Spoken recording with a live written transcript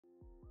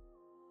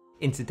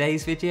In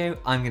today's video,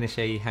 I'm going to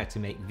show you how to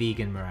make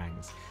vegan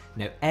meringues.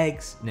 No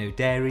eggs, no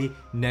dairy,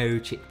 no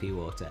chickpea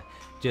water.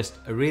 Just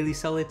a really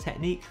solid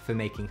technique for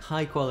making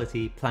high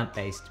quality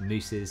plant-based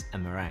mousses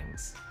and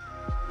meringues.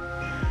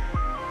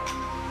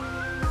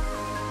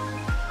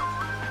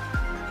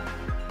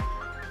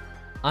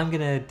 I'm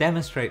going to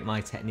demonstrate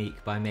my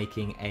technique by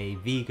making a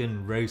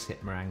vegan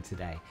rosehip meringue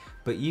today,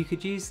 but you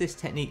could use this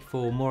technique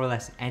for more or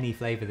less any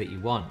flavour that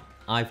you want.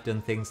 I've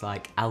done things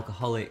like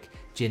alcoholic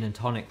gin and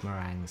tonic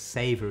meringues,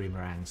 savoury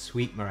meringues,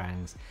 sweet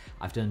meringues.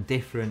 I've done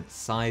different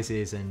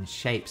sizes and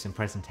shapes and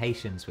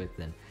presentations with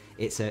them.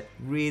 It's a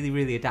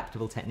really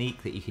adaptable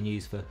technique that you can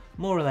use for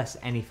more or less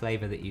any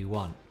flavour that you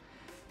want.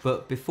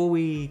 But before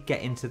we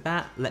get into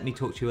that, let me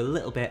talk to you a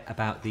little bit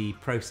about the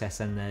process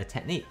and the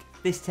technique.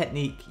 This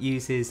technique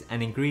uses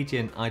an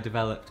ingredient I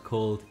developed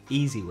called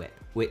Easywhip,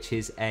 which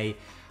is a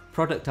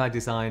product I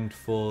designed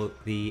for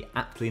the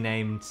aptly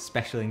named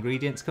Special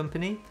Ingredients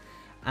company.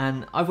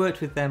 And I've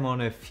worked with them on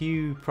a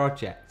few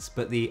projects,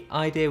 but the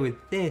idea with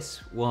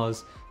this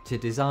was to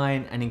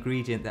design an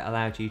ingredient that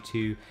allowed you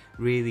to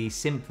really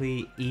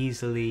simply,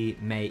 easily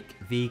make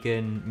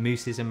vegan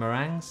mousses and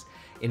meringues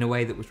in a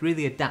way that was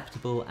really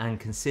adaptable and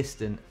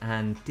consistent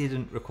and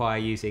didn't require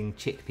using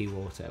chickpea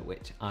water,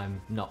 which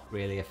I'm not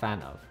really a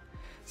fan of.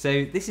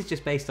 So this is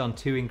just based on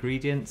two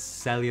ingredients,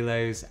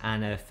 cellulose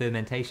and a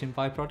fermentation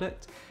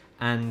byproduct.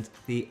 And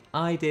the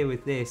idea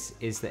with this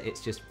is that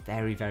it's just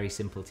very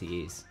simple to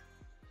use.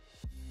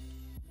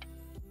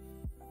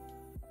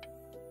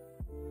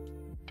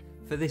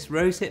 For this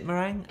rosehip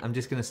meringue, I'm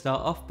just going to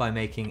start off by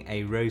making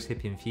a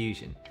rosehip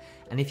infusion.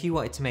 And if you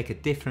wanted to make a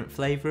different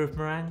flavour of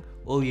meringue,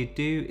 all you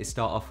do is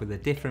start off with a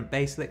different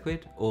base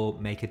liquid or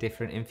make a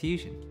different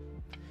infusion.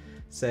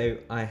 So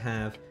I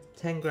have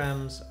 10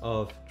 grams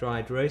of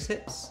dried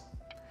rosehips,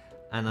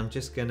 and I'm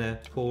just going to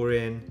pour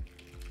in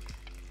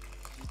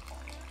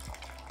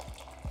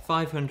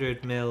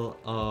 500 ml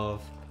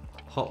of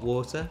hot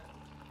water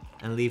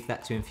and leave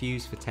that to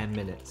infuse for 10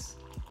 minutes.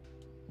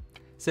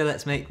 So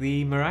let's make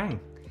the meringue.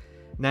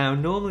 Now,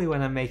 normally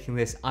when I'm making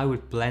this, I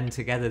would blend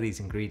together these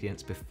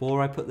ingredients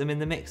before I put them in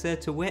the mixer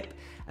to whip,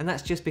 and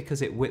that's just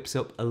because it whips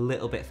up a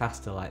little bit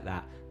faster like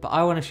that. But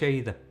I want to show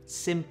you the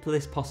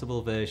simplest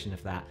possible version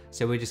of that.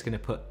 So we're just going to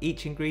put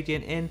each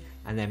ingredient in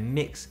and then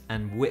mix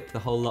and whip the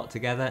whole lot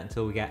together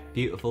until we get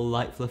beautiful,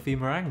 light, fluffy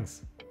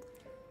meringues.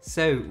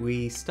 So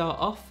we start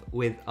off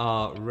with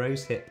our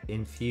rosehip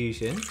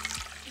infusion,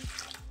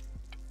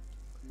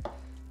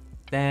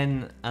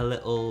 then a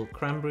little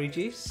cranberry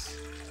juice,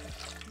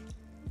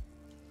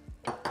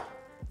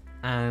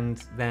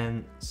 and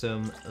then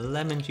some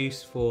lemon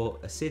juice for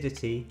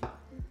acidity,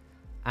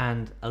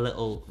 and a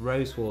little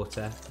rose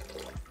water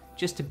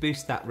just to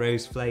boost that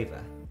rose flavour.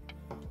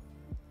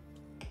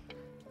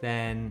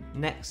 Then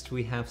next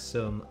we have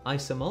some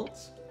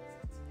isomalt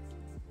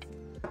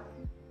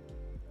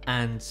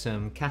and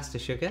some caster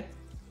sugar.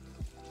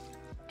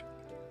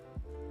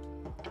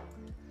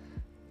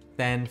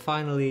 Then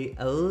finally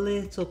a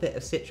little bit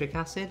of citric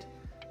acid,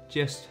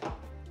 just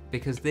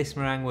because this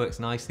meringue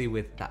works nicely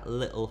with that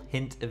little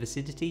hint of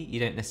acidity. You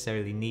don't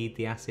necessarily need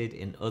the acid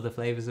in other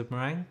flavours of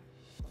meringue.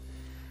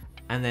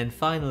 And then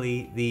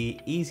finally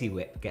the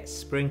Easywhip gets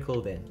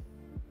sprinkled in.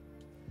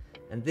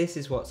 And this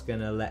is what's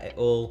going to let it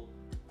all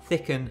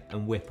thicken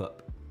and whip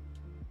up.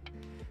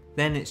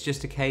 Then it's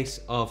just a case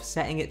of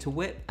setting it to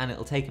whip, and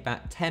it'll take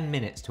about 10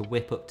 minutes to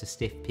whip up to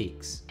stiff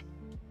peaks.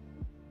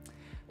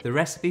 The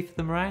recipe for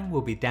the meringue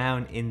will be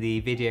down in the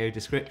video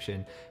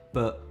description,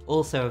 but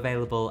also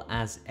available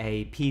as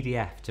a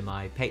PDF to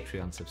my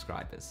Patreon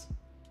subscribers.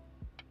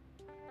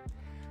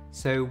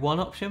 So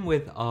one option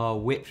with our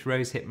whipped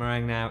rosehip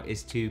meringue now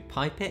is to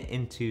pipe it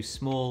into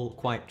small,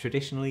 quite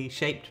traditionally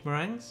shaped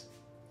meringues.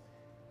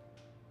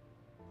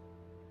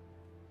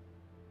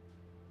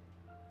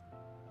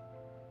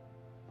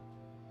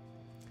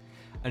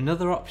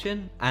 Another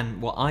option,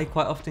 and what I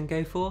quite often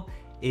go for,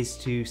 is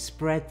to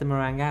spread the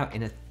meringue out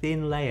in a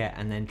thin layer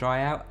and then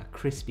dry out a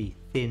crispy,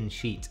 thin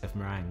sheet of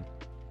meringue.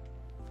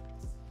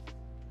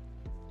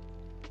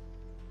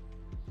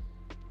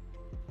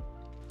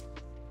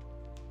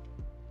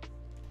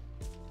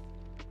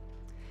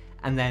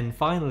 And then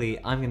finally,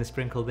 I'm going to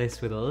sprinkle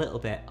this with a little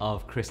bit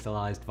of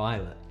crystallized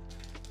violet.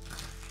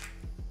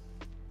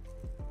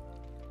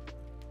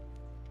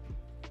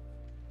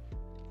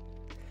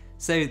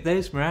 So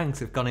those meringues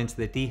have gone into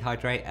the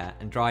dehydrator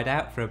and dried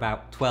out for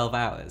about 12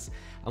 hours.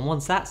 And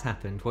once that's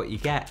happened, what you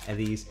get are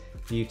these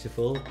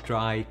beautiful,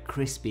 dry,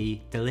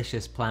 crispy,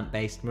 delicious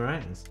plant-based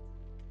meringues.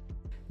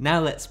 Now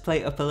let's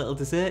plate up a little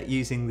dessert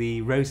using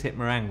the rosehip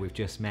meringue we've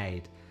just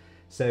made.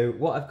 So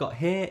what I've got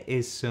here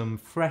is some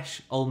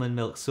fresh almond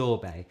milk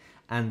sorbet,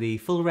 and the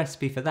full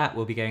recipe for that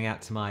will be going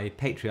out to my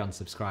Patreon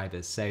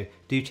subscribers, so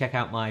do check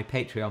out my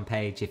Patreon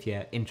page if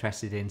you're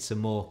interested in some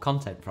more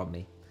content from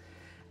me.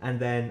 And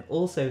then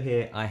also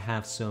here I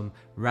have some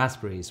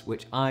raspberries,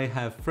 which I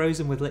have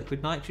frozen with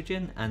liquid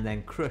nitrogen and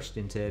then crushed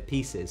into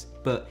pieces,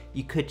 but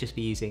you could just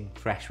be using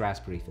fresh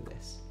raspberry for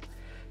this.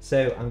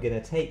 So I'm going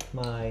to take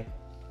my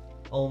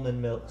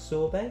almond milk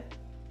sorbet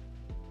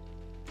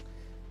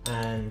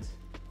and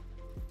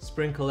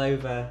sprinkle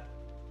over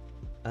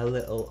a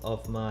little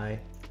of my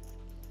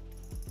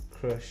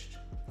crushed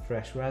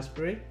fresh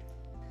raspberry,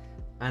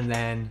 and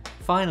then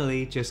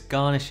finally just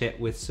garnish it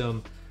with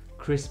some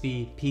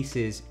crispy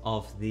pieces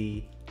of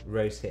the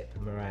rosehip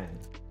meringue.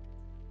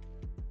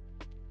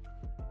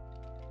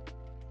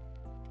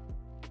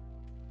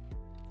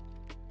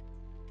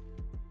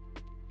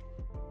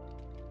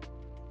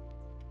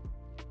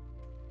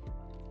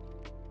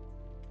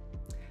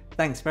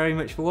 Thanks very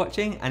much for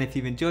watching, and if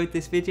you've enjoyed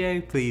this video,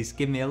 please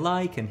give me a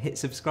like and hit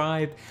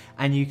subscribe,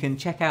 and you can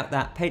check out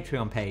that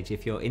Patreon page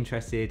if you're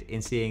interested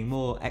in seeing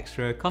more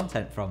extra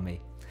content from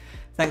me.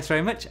 Thanks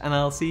very much, and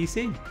I'll see you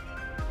soon.